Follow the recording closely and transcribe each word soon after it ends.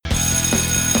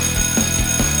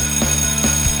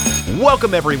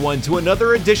Welcome, everyone, to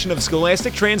another edition of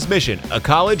Scholastic Transmission, a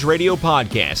college radio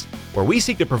podcast, where we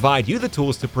seek to provide you the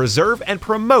tools to preserve and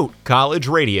promote college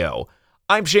radio.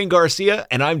 I'm Shane Garcia,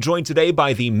 and I'm joined today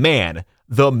by the man,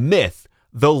 the myth,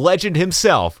 the legend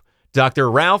himself, Dr.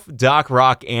 Ralph Doc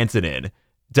Rock Antonin.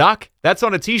 Doc, that's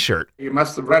on a t-shirt. You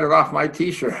must have read it off my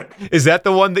t-shirt. Is that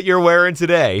the one that you're wearing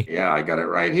today? Yeah, I got it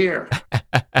right here.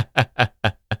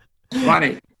 It's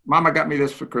funny. Mama got me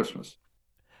this for Christmas.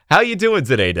 How you doing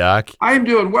today, Doc? I am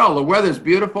doing well. The weather's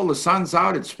beautiful. The sun's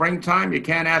out. It's springtime. You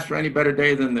can't ask for any better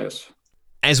day than this.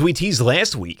 As we teased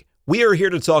last week, we are here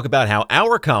to talk about how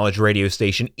our college radio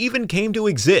station even came to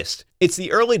exist. It's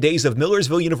the early days of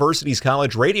Millersville University's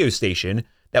college radio station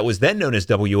that was then known as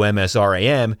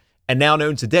WMSR-AM and now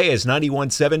known today as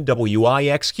 91.7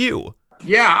 WIXQ.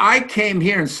 Yeah, I came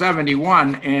here in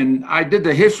 71, and I did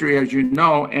the history, as you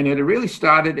know, and it really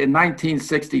started in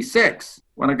 1966.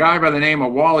 When a guy by the name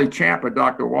of Wally Champa,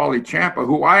 Dr. Wally Champa,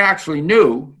 who I actually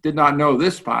knew, did not know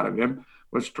this part of him,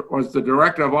 was the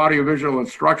director of audiovisual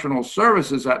instructional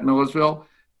services at Millersville,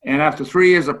 and after 3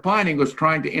 years of planning, was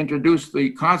trying to introduce the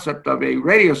concept of a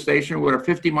radio station with a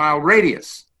 50-mile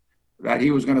radius that he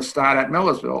was going to start at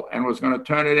Millersville and was going to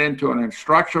turn it into an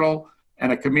instructional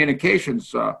and a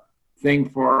communications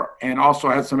thing and also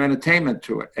had some entertainment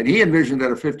to it. And he envisioned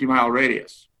it a 50-mile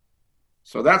radius.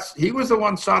 So he was the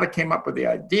one sort of came up with the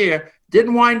idea.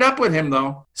 Didn't wind up with him,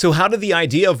 though. So how did the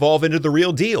idea evolve into the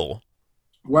real deal?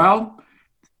 Well,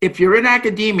 if you're in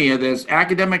academia, there's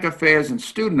academic affairs and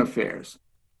student affairs.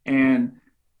 And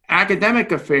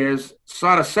academic affairs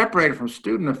sort of separated from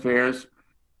student affairs.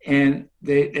 And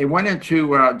they went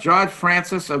into George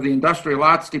Francis of the Industrial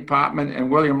Arts Department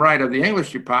and William Wright of the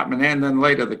English Department, and then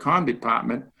later the Comm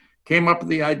Department, came up with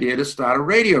the idea to start a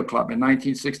radio club in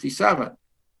 1967.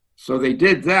 So they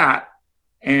did that,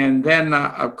 and then,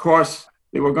 of course,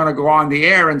 they were going to go on the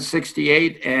air in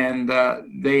 68, and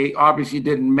they obviously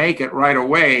didn't make it right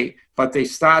away, but they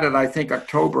started, I think,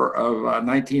 October of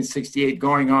 1968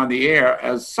 going on the air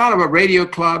as sort of a radio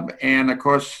club, and, of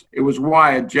course, it was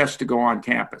wired just to go on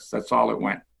campus. That's all it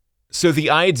went. So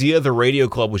the idea of the radio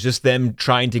club was just them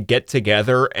trying to get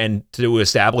together and to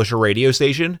establish a radio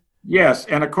station? Yes,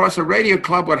 and of course a radio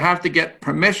club would have to get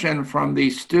permission from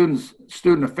the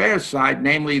student affairs side,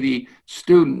 namely the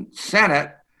student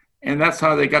senate, and that's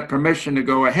how they got permission to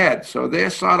go ahead. So there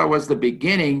sort of was the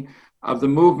beginning of the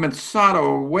movement sort of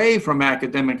away from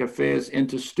academic affairs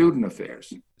into student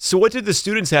affairs. So what did the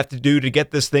students have to do to get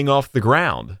this thing off the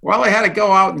ground? Well, they had to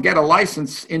go out and get a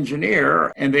licensed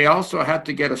engineer, and they also had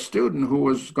to get a student who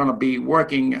was going to be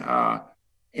working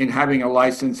in having a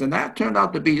license, and that turned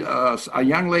out to be a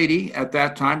young lady at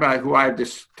that time, who I've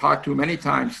just talked to many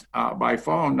times by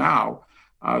phone now,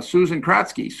 Sue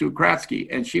Kratzky,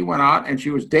 and she went out and she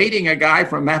was dating a guy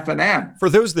from F&M. For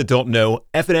those that don't know,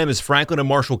 F&M is Franklin and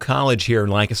Marshall College here in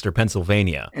Lancaster,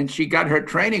 Pennsylvania. And she got her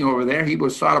training over there. He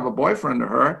was sort of a boyfriend to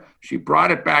her. She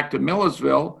brought it back to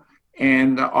Millersville,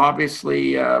 and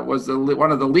obviously was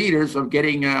one of the leaders of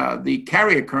getting the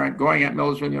carrier current going at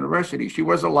Millersville University. She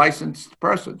was a licensed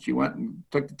person. She went and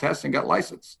took the test and got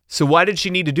licensed. So why did she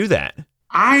need to do that?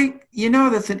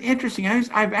 That's an interesting,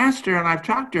 I've asked her and I've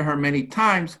talked to her many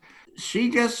times.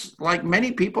 She just, like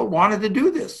many people, wanted to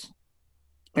do this.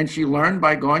 And she learned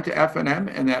by going to F&M,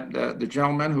 and that the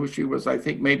gentleman who she was, I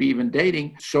think, maybe even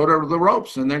dating, showed her the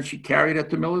ropes. And then she carried it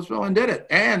to Millersville and did it.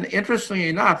 And interestingly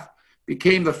enough,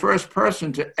 became the first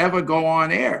person to ever go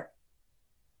on air.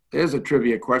 There's a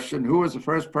trivia question. Who was the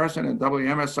first person in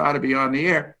WMSR to be on the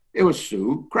air? It was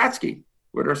Sue Kratzky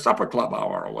with her supper club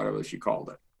hour or whatever she called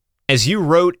it. As you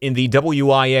wrote in the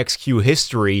WIXQ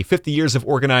History, 50 Years of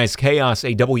Organized Chaos,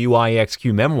 a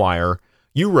WIXQ memoir,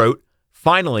 you wrote,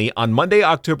 finally, on Monday,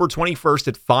 October 21st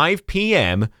at 5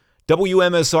 p.m.,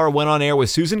 WMSR went on air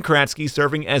with Susan Kratzky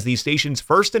serving as the station's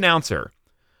first announcer.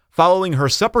 Following her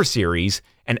supper series,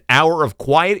 an hour of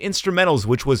quiet instrumentals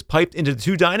which was piped into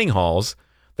 2 dining halls,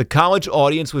 the college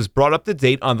audience was brought up to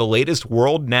date on the latest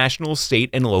world, national, state,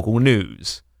 and local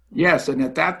news. Yes, and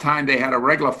at that time they had a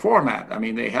regular format. I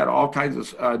mean, they had all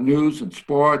kinds of news and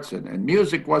sports, and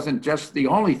music wasn't just the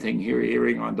only thing you're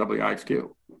hearing on WMSR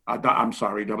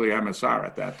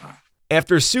at that time.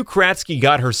 After Sue Kratzky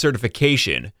got her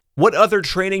certification, what other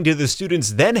training did the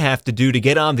students then have to do to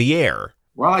get on the air?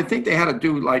 Well, I think they had to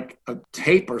do like a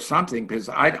tape or something, because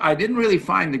I didn't really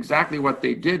find exactly what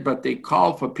they did, but they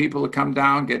called for people to come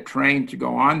down, get trained to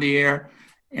go on the air.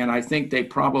 And I think they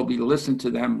probably listened to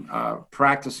them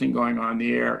practicing going on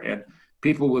the air, and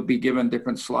people would be given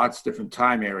different slots, different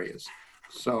time areas.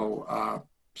 So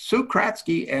Sue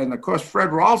Kratzky and, of course,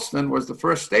 Fred Ralston was the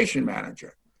first station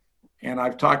manager. and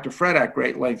I've talked to Fred at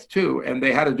great length too, and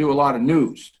they had to do a lot of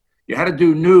news. You had to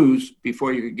do news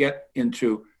before you could get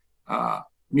into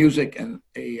music and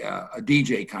a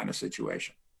DJ kind of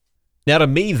situation. Now, to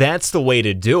me, that's the way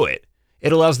to do it.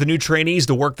 It allows the new trainees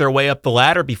to work their way up the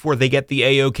ladder before they get the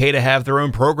A-OK to have their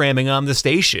own programming on the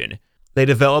station. They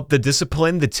develop the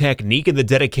discipline, the technique, and the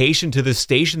dedication to the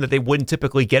station that they wouldn't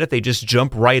typically get if they just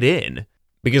jump right in.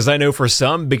 Because I know for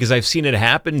some, because I've seen it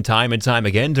happen time and time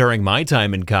again during my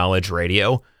time in college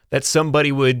radio, that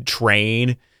somebody would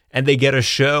train and they get a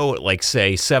show at, like,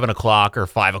 say, 7 o'clock or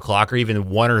 5 o'clock or even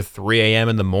 1 or 3 a.m.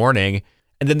 in the morning,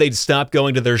 and then they'd stop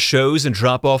going to their shows and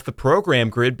drop off the program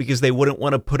grid because they wouldn't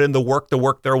want to put in the work to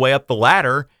work their way up the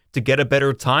ladder to get a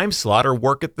better time slot or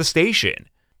work at the station.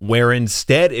 Where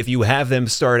instead, if you have them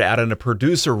start out in a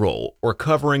producer role or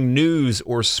covering news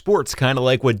or sports, kind of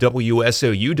like what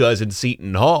WSOU does in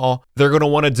Seton Hall, they're going to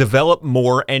want to develop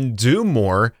more and do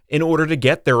more in order to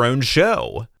get their own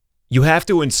show. You have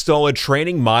to install a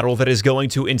training model that is going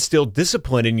to instill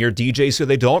discipline in your DJ so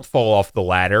they don't fall off the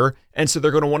ladder, and so they're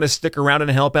going to want to stick around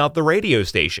and help out the radio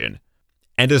station.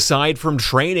 And aside from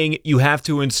training, you have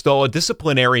to install a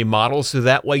disciplinary model so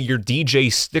that way your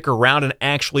DJs stick around and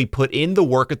actually put in the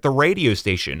work at the radio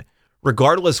station,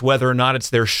 regardless whether or not it's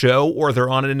their show or they're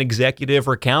on an executive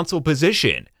or council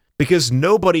position. Because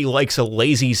nobody likes a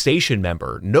lazy station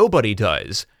member. Nobody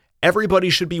does. Everybody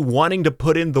should be wanting to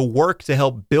put in the work to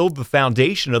help build the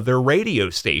foundation of their radio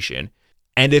station.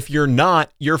 And if you're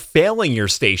not, you're failing your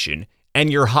station. And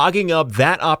you're hogging up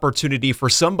that opportunity for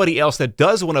somebody else that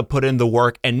does want to put in the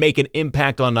work and make an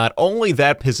impact on not only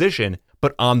that position,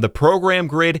 but on the program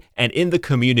grid and in the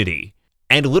community.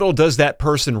 And little does that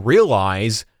person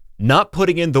realize, not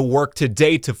putting in the work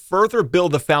today to further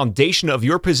build the foundation of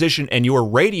your position and your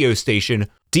radio station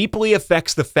deeply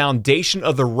affects the foundation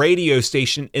of the radio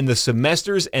station in the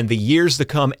semesters and the years to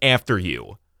come after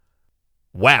you.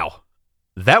 Wow.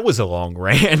 That was a long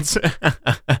rant.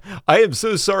 I am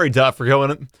so sorry, Dot, for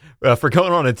going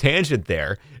on a tangent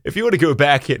there. If you want to go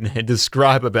back and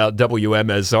describe about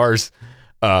WMSR's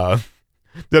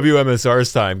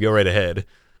time, go right ahead.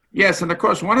 Yes, and of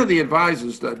course, one of the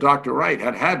advisors, Dr. Wright,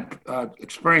 had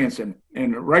experience in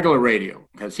regular radio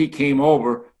because he came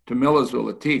over to Millersville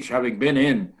to teach, having been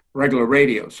in regular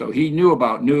radio. So he knew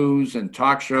about news and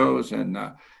talk shows and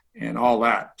all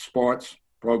that, sports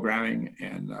programming,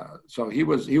 and so he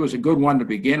was a good one to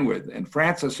begin with. And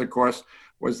Francis, of course,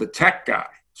 was the tech guy.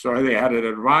 So they had an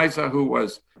advisor who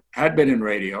had been in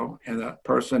radio and a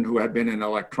person who had been in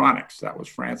electronics. That was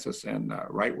Francis, and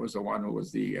Wright was the one who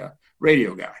was the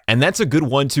radio guy. And that's a good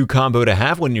 1-2 combo to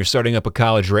have when you're starting up a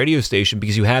college radio station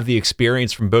because you have the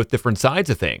experience from both different sides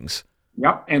of things.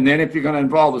 Yep, and then if you're going to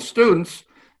involve the students,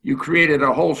 you created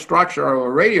a whole structure of a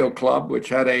radio club, which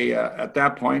had at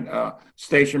that point, a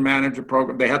station manager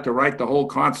program. They had to write the whole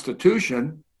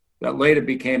constitution that later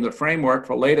became the framework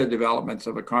for later developments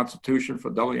of a constitution for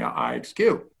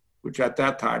WIXQ, which at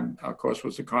that time, of course,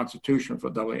 was the constitution for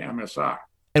WMSR.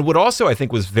 And what also I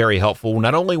think was very helpful,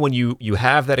 not only when you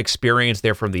have that experience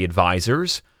there from the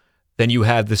advisors, then you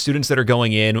have the students that are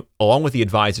going in along with the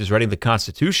advisors writing the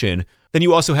constitution, then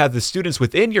you also have the students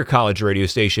within your college radio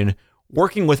station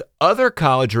working with other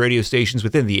college radio stations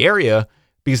within the area,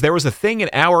 because there was a thing in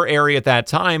our area at that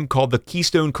time called the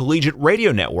Keystone Collegiate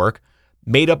Radio Network,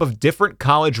 made up of different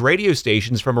college radio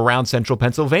stations from around central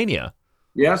Pennsylvania.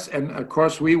 Yes, and of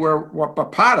course we were a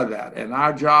part of that. And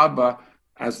our job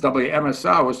as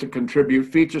WMSR was to contribute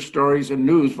feature stories and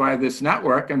news via this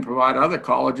network and provide other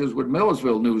colleges with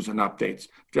Millersville news and updates,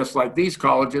 just like these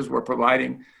colleges were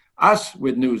providing us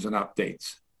with news and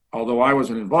updates. Although I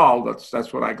wasn't involved,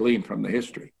 that's what I gleaned from the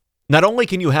history. Not only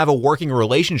can you have a working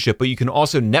relationship, but you can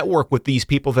also network with these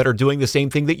people that are doing the same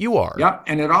thing that you are. Yep,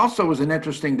 and it also was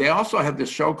they also had this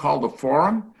show called The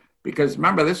Forum, because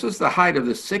remember, this was the height of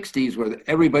the 60s where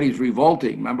everybody's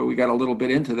revolting. Remember, we got a little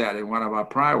bit into that in one of our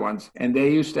prior ones. And they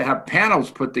used to have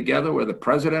panels put together where the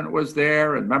president was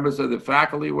there and members of the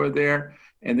faculty were there,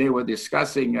 and they were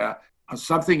discussing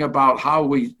something about how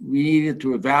we needed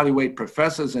to evaluate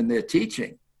professors and their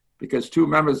teaching, because 2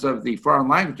 members of the foreign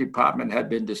language department had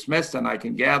been dismissed, and I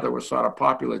can gather were sort of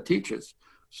popular teachers.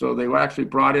 So they actually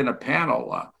brought in a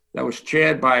panel that was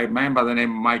chaired by a man by the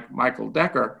name of Michael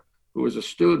Decker, who was a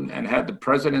student, and had the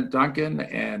President Duncan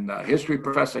and history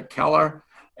professor Keller,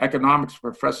 economics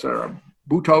professor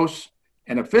Butos,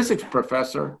 and a physics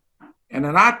professor and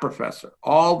an art professor,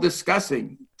 all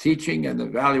discussing teaching and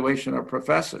evaluation of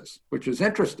professors, which was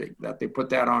interesting that they put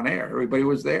that on air. Everybody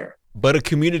was there. But a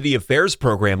community affairs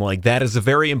program like that is a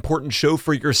very important show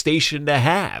for your station to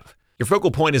have. Your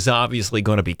focal point is obviously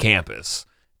going to be campus.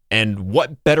 And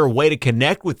what better way to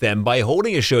connect with them by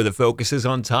holding a show that focuses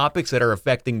on topics that are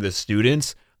affecting the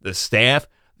students, the staff,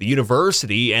 the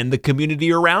university, and the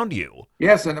community around you?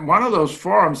 Yes, and one of those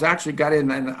forums actually got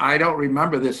in, and I don't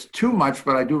remember this too much,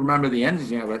 but I do remember the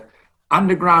ending of it.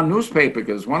 Underground newspaper,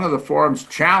 because one of the forums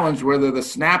challenged whether the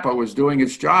Snapper was doing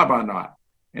its job or not.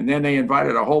 And then they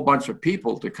invited a whole bunch of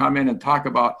people to come in and talk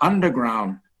about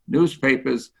underground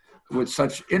newspapers with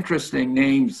such interesting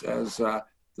names as the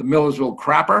Millersville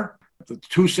Crapper, the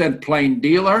 2 Cent Plain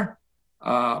Dealer,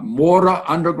 Mortar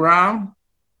Underground,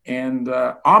 and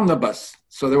Omnibus.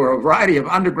 So there were a variety of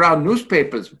underground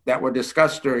newspapers that were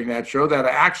discussed during that show that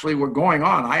actually were going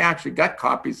on. I actually got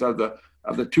copies of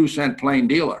the 2 Cent Plain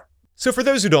Dealer. So for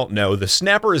those who don't know, the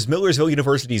Snapper is Millersville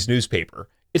University's newspaper.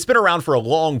 It's been around for a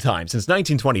long time, since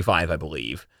 1925, I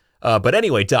believe. But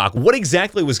anyway, Doc, what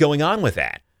exactly was going on with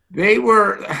that? They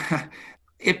were,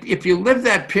 if you lived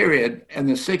that period in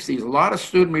the 60s, a lot of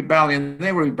student rebellion,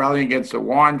 they were rebelling against the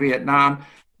war in Vietnam.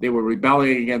 They were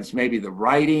rebelling against maybe the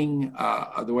writing,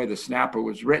 the way the Snapper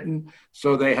was written.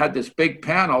 So they had this big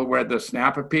panel where the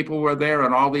Snapper people were there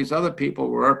and all these other people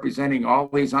were representing all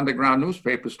these underground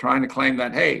newspapers trying to claim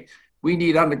that, hey, we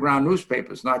need underground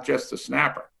newspapers, not just the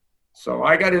Snapper. So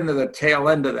I got into the tail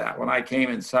end of that when I came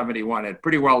in 71. It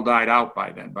pretty well died out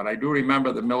by then, but I do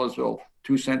remember the Millersville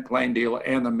 2 Cent Plain Dealer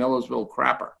and the Millersville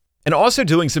Crapper. And also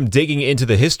doing some digging into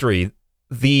the history,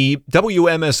 the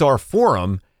WMSR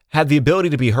forum had the ability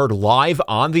to be heard live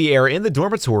on the air in the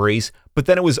dormitories, but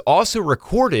then it was also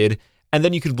recorded, and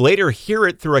then you could later hear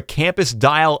it through a campus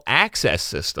dial access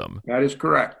system. That is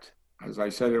correct. As I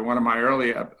said in one of my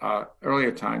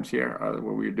earlier times here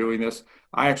when we were doing this,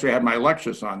 I actually had my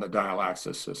lectures on the dial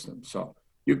access system. So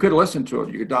you could listen to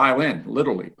it. You could dial in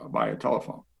literally by a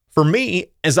telephone. For me,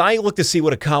 as I look to see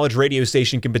what a college radio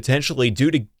station can potentially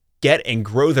do to get and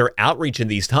grow their outreach in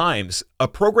these times, a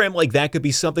program like that could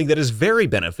be something that is very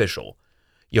beneficial.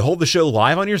 You hold the show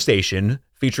live on your station,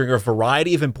 featuring a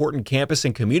variety of important campus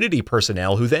and community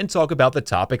personnel who then talk about the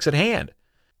topics at hand.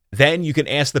 Then you can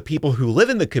ask the people who live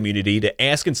in the community to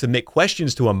ask and submit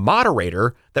questions to a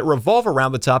moderator that revolve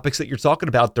around the topics that you're talking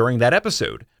about during that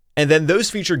episode. And then those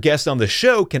featured guests on the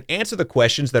show can answer the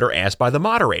questions that are asked by the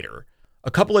moderator.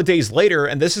 A couple of days later,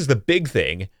 and this is the big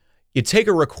thing, you take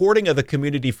a recording of the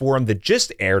community forum that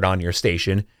just aired on your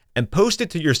station and post it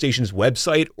to your station's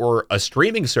website or a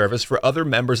streaming service for other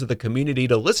members of the community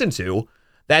to listen to.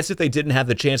 That's if they didn't have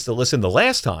the chance to listen the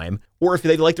last time, or if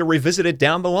they'd like to revisit it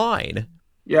down the line.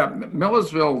 Yeah,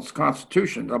 Millersville's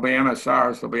Constitution,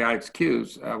 WMSRs,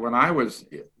 WIXQs, when I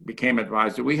became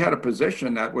advisor, we had a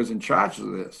position that was in charge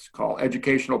of this called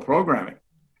educational programming.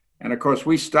 And of course,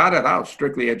 we started out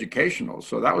strictly educational.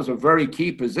 So that was a very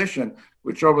key position,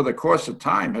 which over the course of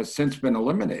time has since been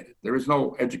eliminated. There is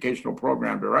no educational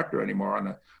program director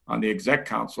anymore on the exec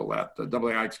council at the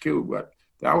WIXQ, but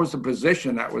that was the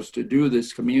position that was to do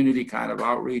this community kind of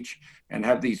outreach and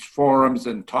have these forums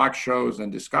and talk shows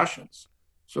and discussions.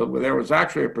 So there was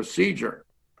actually a procedure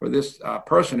for this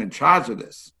person in charge of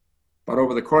this. But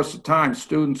over the course of time,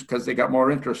 students, because they got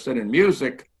more interested in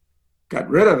music, got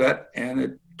rid of it, and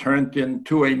it turned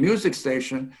into a music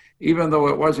station, even though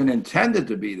it wasn't intended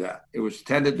to be that. It was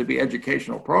intended to be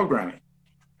educational programming.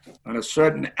 And a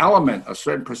certain element, a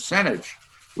certain percentage,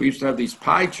 we used to have these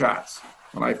pie charts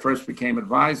when I first became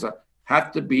advisor,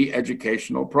 had to be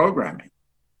educational programming.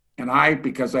 And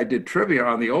because I did trivia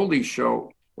on the oldies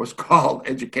show, was called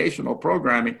educational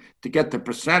programming to get the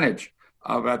percentage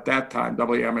of, at that time,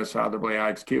 WMSR,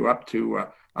 WIXQ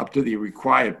up to the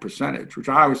required percentage, which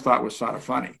I always thought was sort of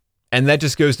funny. And that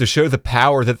just goes to show the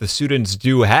power that the students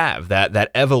do have, that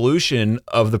evolution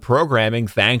of the programming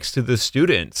thanks to the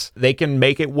students. They can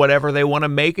make it whatever they want to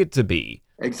make it to be.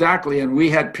 Exactly. And we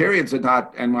had periods of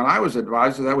that. And when I was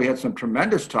advisor, that we had some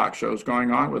tremendous talk shows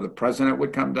going on where the president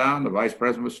would come down, the vice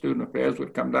president of student affairs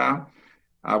would come down.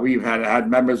 We've had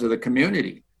members of the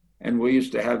community, and we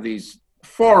used to have these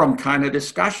forum kind of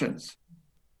discussions.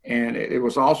 And it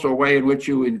was also a way in which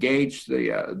you engage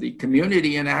the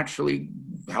community in actually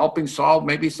helping solve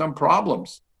maybe some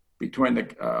problems between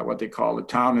what they call the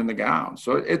town and the gown.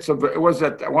 So it was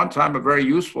at one time a very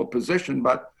useful position,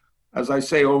 but as I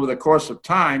say, over the course of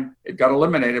time, it got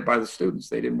eliminated by the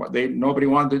students. Nobody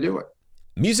wanted to do it.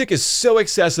 Music is so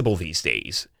accessible these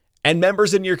days, and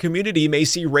members in your community may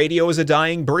see radio as a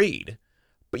dying breed,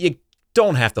 but you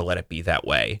don't have to let it be that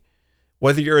way.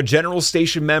 Whether you're a general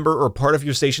station member or part of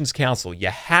your station's council, you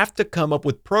have to come up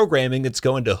with programming that's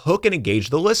going to hook and engage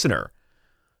the listener.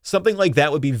 Something like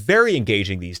that would be very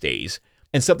engaging these days,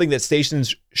 and something that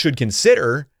stations should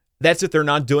consider. That's if they're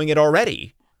not doing it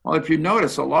already. Well, if you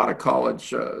notice, a lot of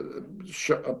college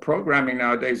programming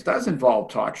nowadays does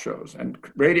involve talk shows, and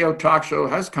radio talk show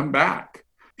has come back.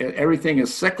 Everything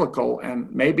is cyclical,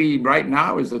 and maybe right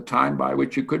now is the time by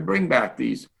which you could bring back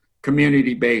these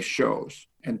community-based shows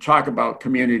and talk about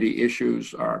community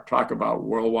issues or talk about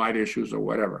worldwide issues or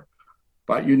whatever.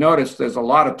 But you notice there's a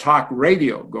lot of talk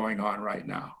radio going on right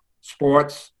now,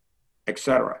 sports,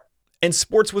 etc. And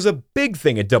sports was a big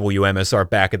thing at WMSR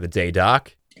back in the day,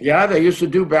 Doc. Yeah, they used to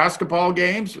do basketball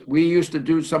games. We used to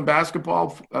do some basketball,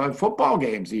 football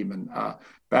games even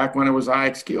back when it was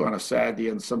IXQ on a Saturday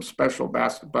and some special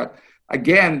basketball. But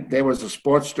again, there was a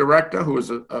sports director who was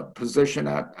a position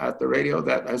at the radio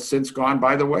that has since gone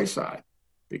by the wayside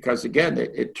because, again,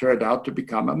 it turned out to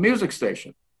become a music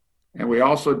station. And we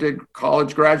also did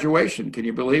college graduation. Can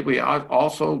you believe we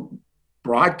also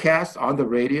broadcast on the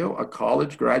radio a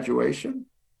college graduation?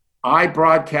 I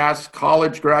broadcast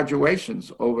college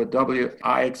graduations over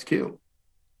WIXQ,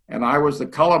 and I was the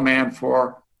color man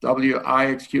for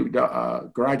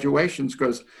WIXQ graduations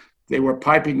because they were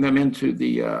piping them into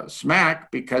the SMAC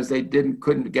because they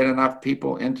couldn't get enough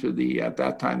people into at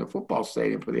that time, the football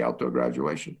stadium for the outdoor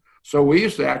graduation. So we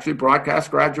used to actually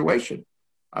broadcast graduation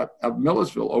of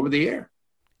Millersville over the air.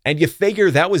 And you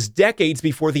figure that was decades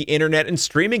before the internet and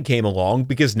streaming came along,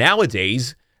 because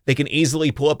nowadays they can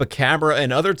easily pull up a camera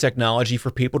and other technology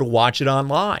for people to watch it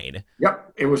online.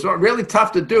 Yep, it was really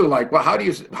tough to do. Like, well, how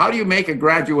do you make a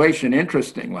graduation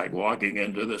interesting? Like walking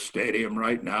into the stadium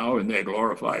right now in their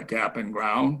glorified cap and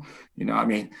gown. I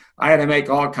mean, I had to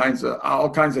make all kinds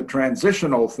of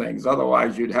transitional things.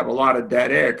 Otherwise, you'd have a lot of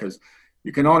dead air because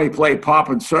you can only play Pomp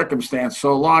and Circumstance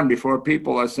so long before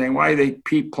people are saying, why do they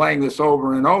keep playing this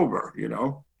over and over,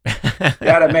 You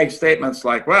got to make statements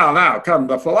like, well, now come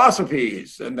the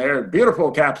philosophies and their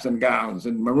beautiful caps and gowns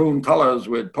and maroon colors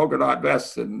with polka dot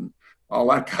vests and all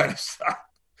that kind of stuff.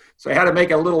 So I had to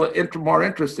make it a little more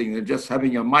interesting than just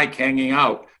having your mic hanging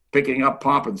out, picking up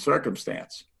Pomp and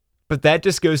Circumstance. But that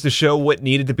just goes to show what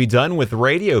needed to be done with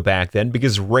radio back then,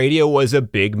 because radio was a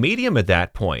big medium at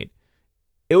that point.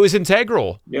 It was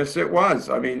integral. Yes, it was.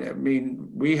 I mean,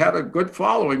 we had a good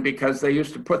following because they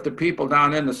used to put the people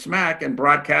down in the SMAC and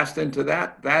broadcast into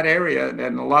that area.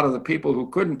 And a lot of the people who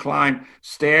couldn't climb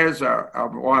stairs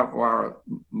or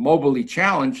mobilely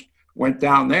challenged went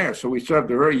down there. So we served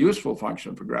a very useful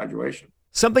function for graduation.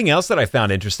 Something else that I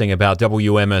found interesting about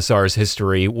WMSR's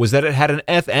history was that it had an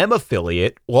FM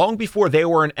affiliate long before they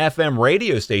were an FM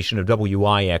radio station of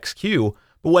WIXQ.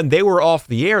 But when they were off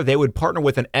the air, they would partner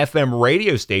with an FM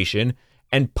radio station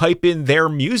and pipe in their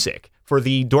music for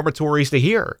the dormitories to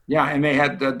hear. Yeah, and they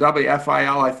had the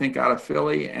WFIL, I think, out of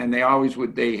Philly, and they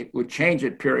would change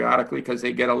it periodically because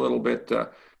they get a little bit,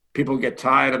 people get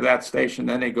tired of that station,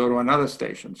 then they go to another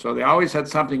station. So they always had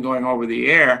something going over the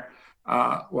air,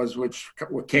 which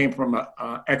came from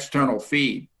an external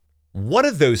feed. One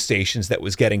of those stations that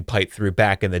was getting piped through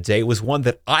back in the day was one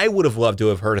that I would have loved to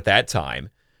have heard at that time.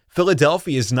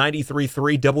 Philadelphia's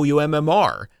 93.3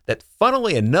 WMMR, that,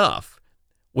 funnily enough,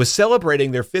 was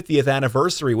celebrating their 50th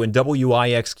anniversary when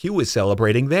WIXQ was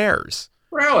celebrating theirs.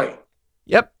 Really?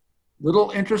 Yep.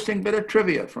 Little interesting bit of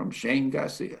trivia from Shane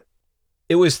Garcia.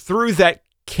 It was through that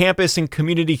campus and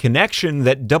community connection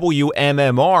that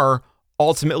WMMR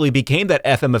ultimately became that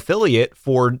FM affiliate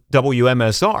for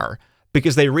WMSR,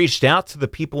 because they reached out to the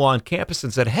people on campus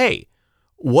and said, hey,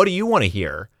 what do you want to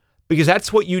hear? Because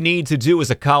that's what you need to do as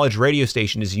a college radio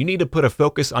station, is you need to put a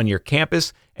focus on your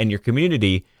campus and your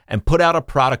community and put out a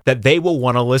product that they will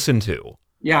want to listen to.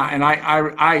 Yeah, and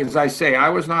I, as I say, I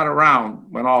was not around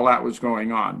when all that was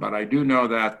going on, but I do know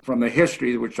that from the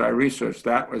history which I researched,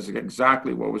 that was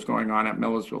exactly what was going on at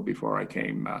Millersville before I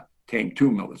came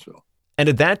to Millersville. And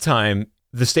at that time,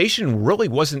 the station really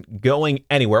wasn't going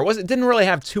anywhere. It didn't really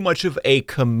have too much of a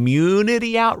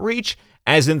community outreach,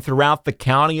 as in throughout the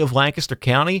county of Lancaster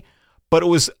County. But it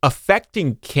was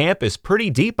affecting campus pretty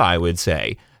deep, I would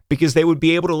say, because they would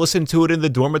be able to listen to it in the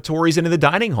dormitories and in the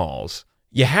dining halls.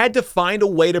 You had to find a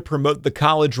way to promote the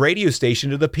college radio station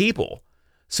to the people.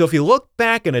 So if you look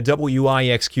back in a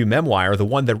WIXQ memoir, the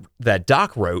one that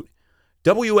Doc wrote,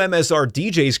 WMSR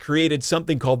DJs created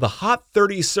something called the Hot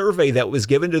 30 survey that was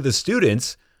given to the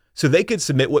students so they could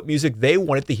submit what music they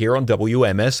wanted to hear on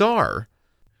WMSR.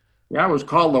 Yeah, it was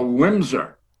called the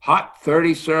WMSR. Hot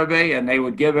 30 survey, and they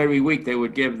would give every week, they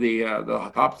would give the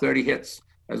top 30 hits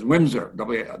as WMSR,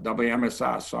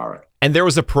 WMSR, sorry. And there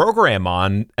was a program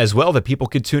on as well that people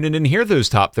could tune in and hear those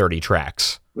top 30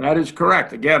 tracks. That is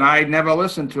correct. Again, I never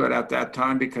listened to it at that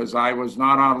time because I was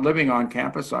not living on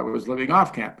campus. I was living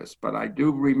off campus. But I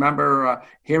do remember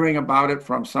hearing about it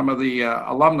from some of the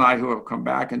alumni who have come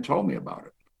back and told me about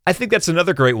it. I think that's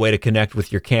another great way to connect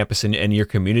with your campus and your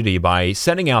community by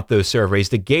sending out those surveys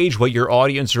to gauge what your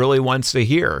audience really wants to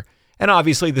hear. And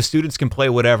obviously, the students can play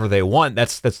whatever they want.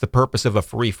 That's the purpose of a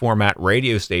free format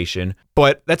radio station.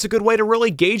 But that's a good way to really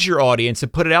gauge your audience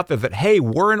and put it out there that, hey,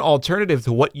 we're an alternative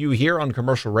to what you hear on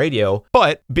commercial radio.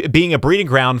 But being a breeding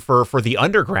ground for the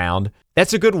underground,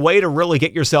 that's a good way to really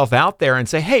get yourself out there and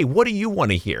say, hey, what do you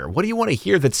want to hear? What do you want to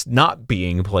hear that's not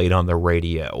being played on the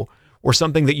radio? Or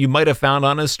something that you might have found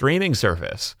on a streaming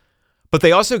service. But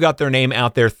they also got their name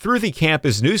out there through the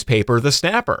campus newspaper, The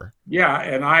Snapper. Yeah,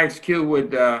 and IXQ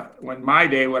would, when my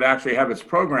day would actually have its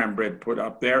program grid put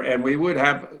up there, and we would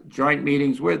have joint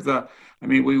meetings with the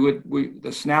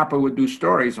Snapper would do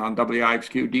stories on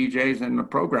WIXQ DJs and the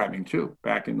programming too,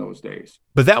 back in those days.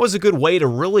 But that was a good way to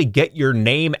really get your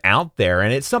name out there,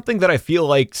 and it's something that I feel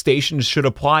like stations should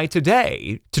apply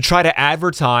today to try to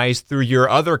advertise through your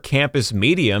other campus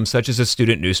mediums, such as a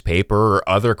student newspaper or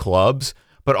other clubs,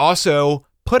 but also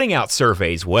putting out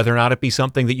surveys, whether or not it be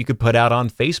something that you could put out on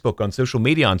Facebook, on social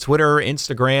media, on Twitter,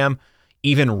 Instagram,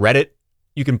 even Reddit.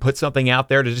 You can put something out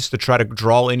there to try to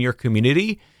draw in your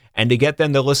community and to get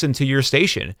them to listen to your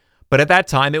station. But at that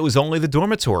time, it was only the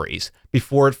dormitories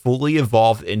before it fully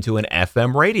evolved into an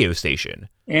FM radio station.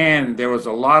 And there was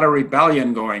a lot of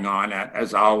rebellion going on,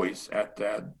 as always, at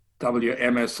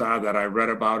WMSR that I read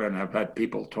about and have had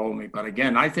people told me. But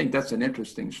again, I think that's an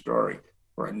interesting story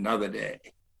for another day.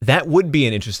 That would be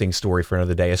an interesting story for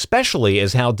another day, especially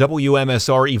as how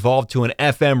WMSR evolved to an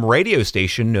FM radio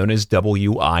station known as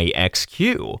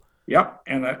WIXQ. Yep,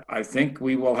 and I think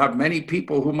we will have many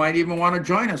people who might even want to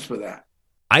join us for that.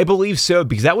 I believe so,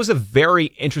 because that was a very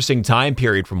interesting time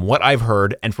period from what I've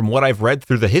heard and from what I've read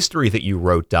through the history that you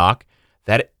wrote, Doc,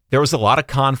 that there was a lot of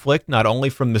conflict, not only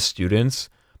from the students,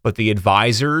 but the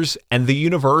advisors and the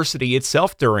university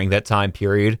itself during that time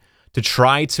period to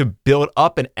try to build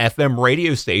up an FM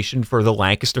radio station for the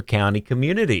Lancaster County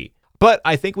community. But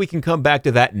I think we can come back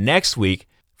to that next week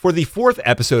for the 4th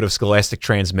episode of Scholastic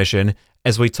Transmission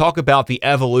as we talk about the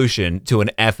evolution to an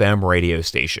FM radio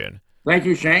station. Thank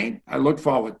you, Shane. I look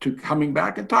forward to coming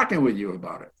back and talking with you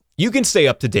about it. You can stay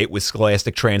up to date with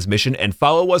Scholastic Transmission and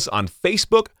follow us on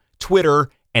Facebook, Twitter,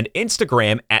 and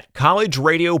Instagram at College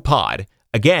Radio Pod.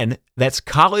 Again, that's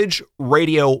College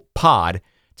Radio Pod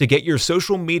to get your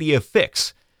social media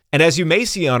fix. And as you may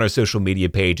see on our social media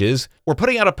pages, we're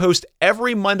putting out a post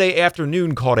every Monday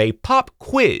afternoon called a Pop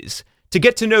Quiz to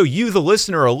get to know you, the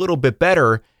listener, a little bit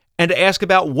better and to ask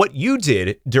about what you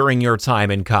did during your time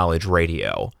in college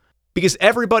radio. Because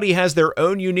everybody has their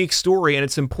own unique story, and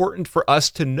it's important for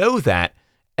us to know that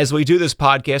as we do this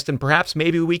podcast, and perhaps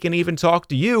maybe we can even talk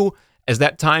to you as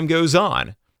that time goes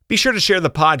on. Be sure to share the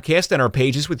podcast and our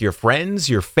pages with your friends,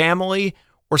 your family,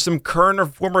 or some current or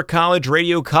former college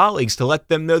radio colleagues to let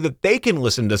them know that they can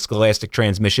listen to Scholastic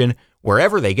Transmission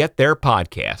wherever they get their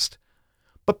podcast.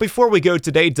 But before we go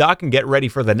today, Doc, and get ready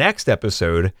for the next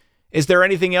episode, is there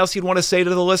anything else you'd want to say to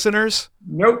the listeners?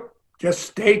 Nope. Just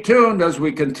stay tuned as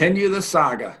we continue the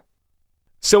saga.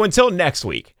 So until next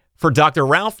week, for Dr.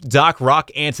 Ralph Doc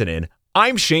Rock Antonin,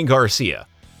 I'm Shane Garcia.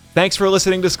 Thanks for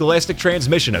listening to Scholastic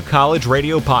Transmission, a college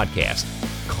radio podcast.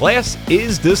 Class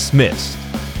is dismissed.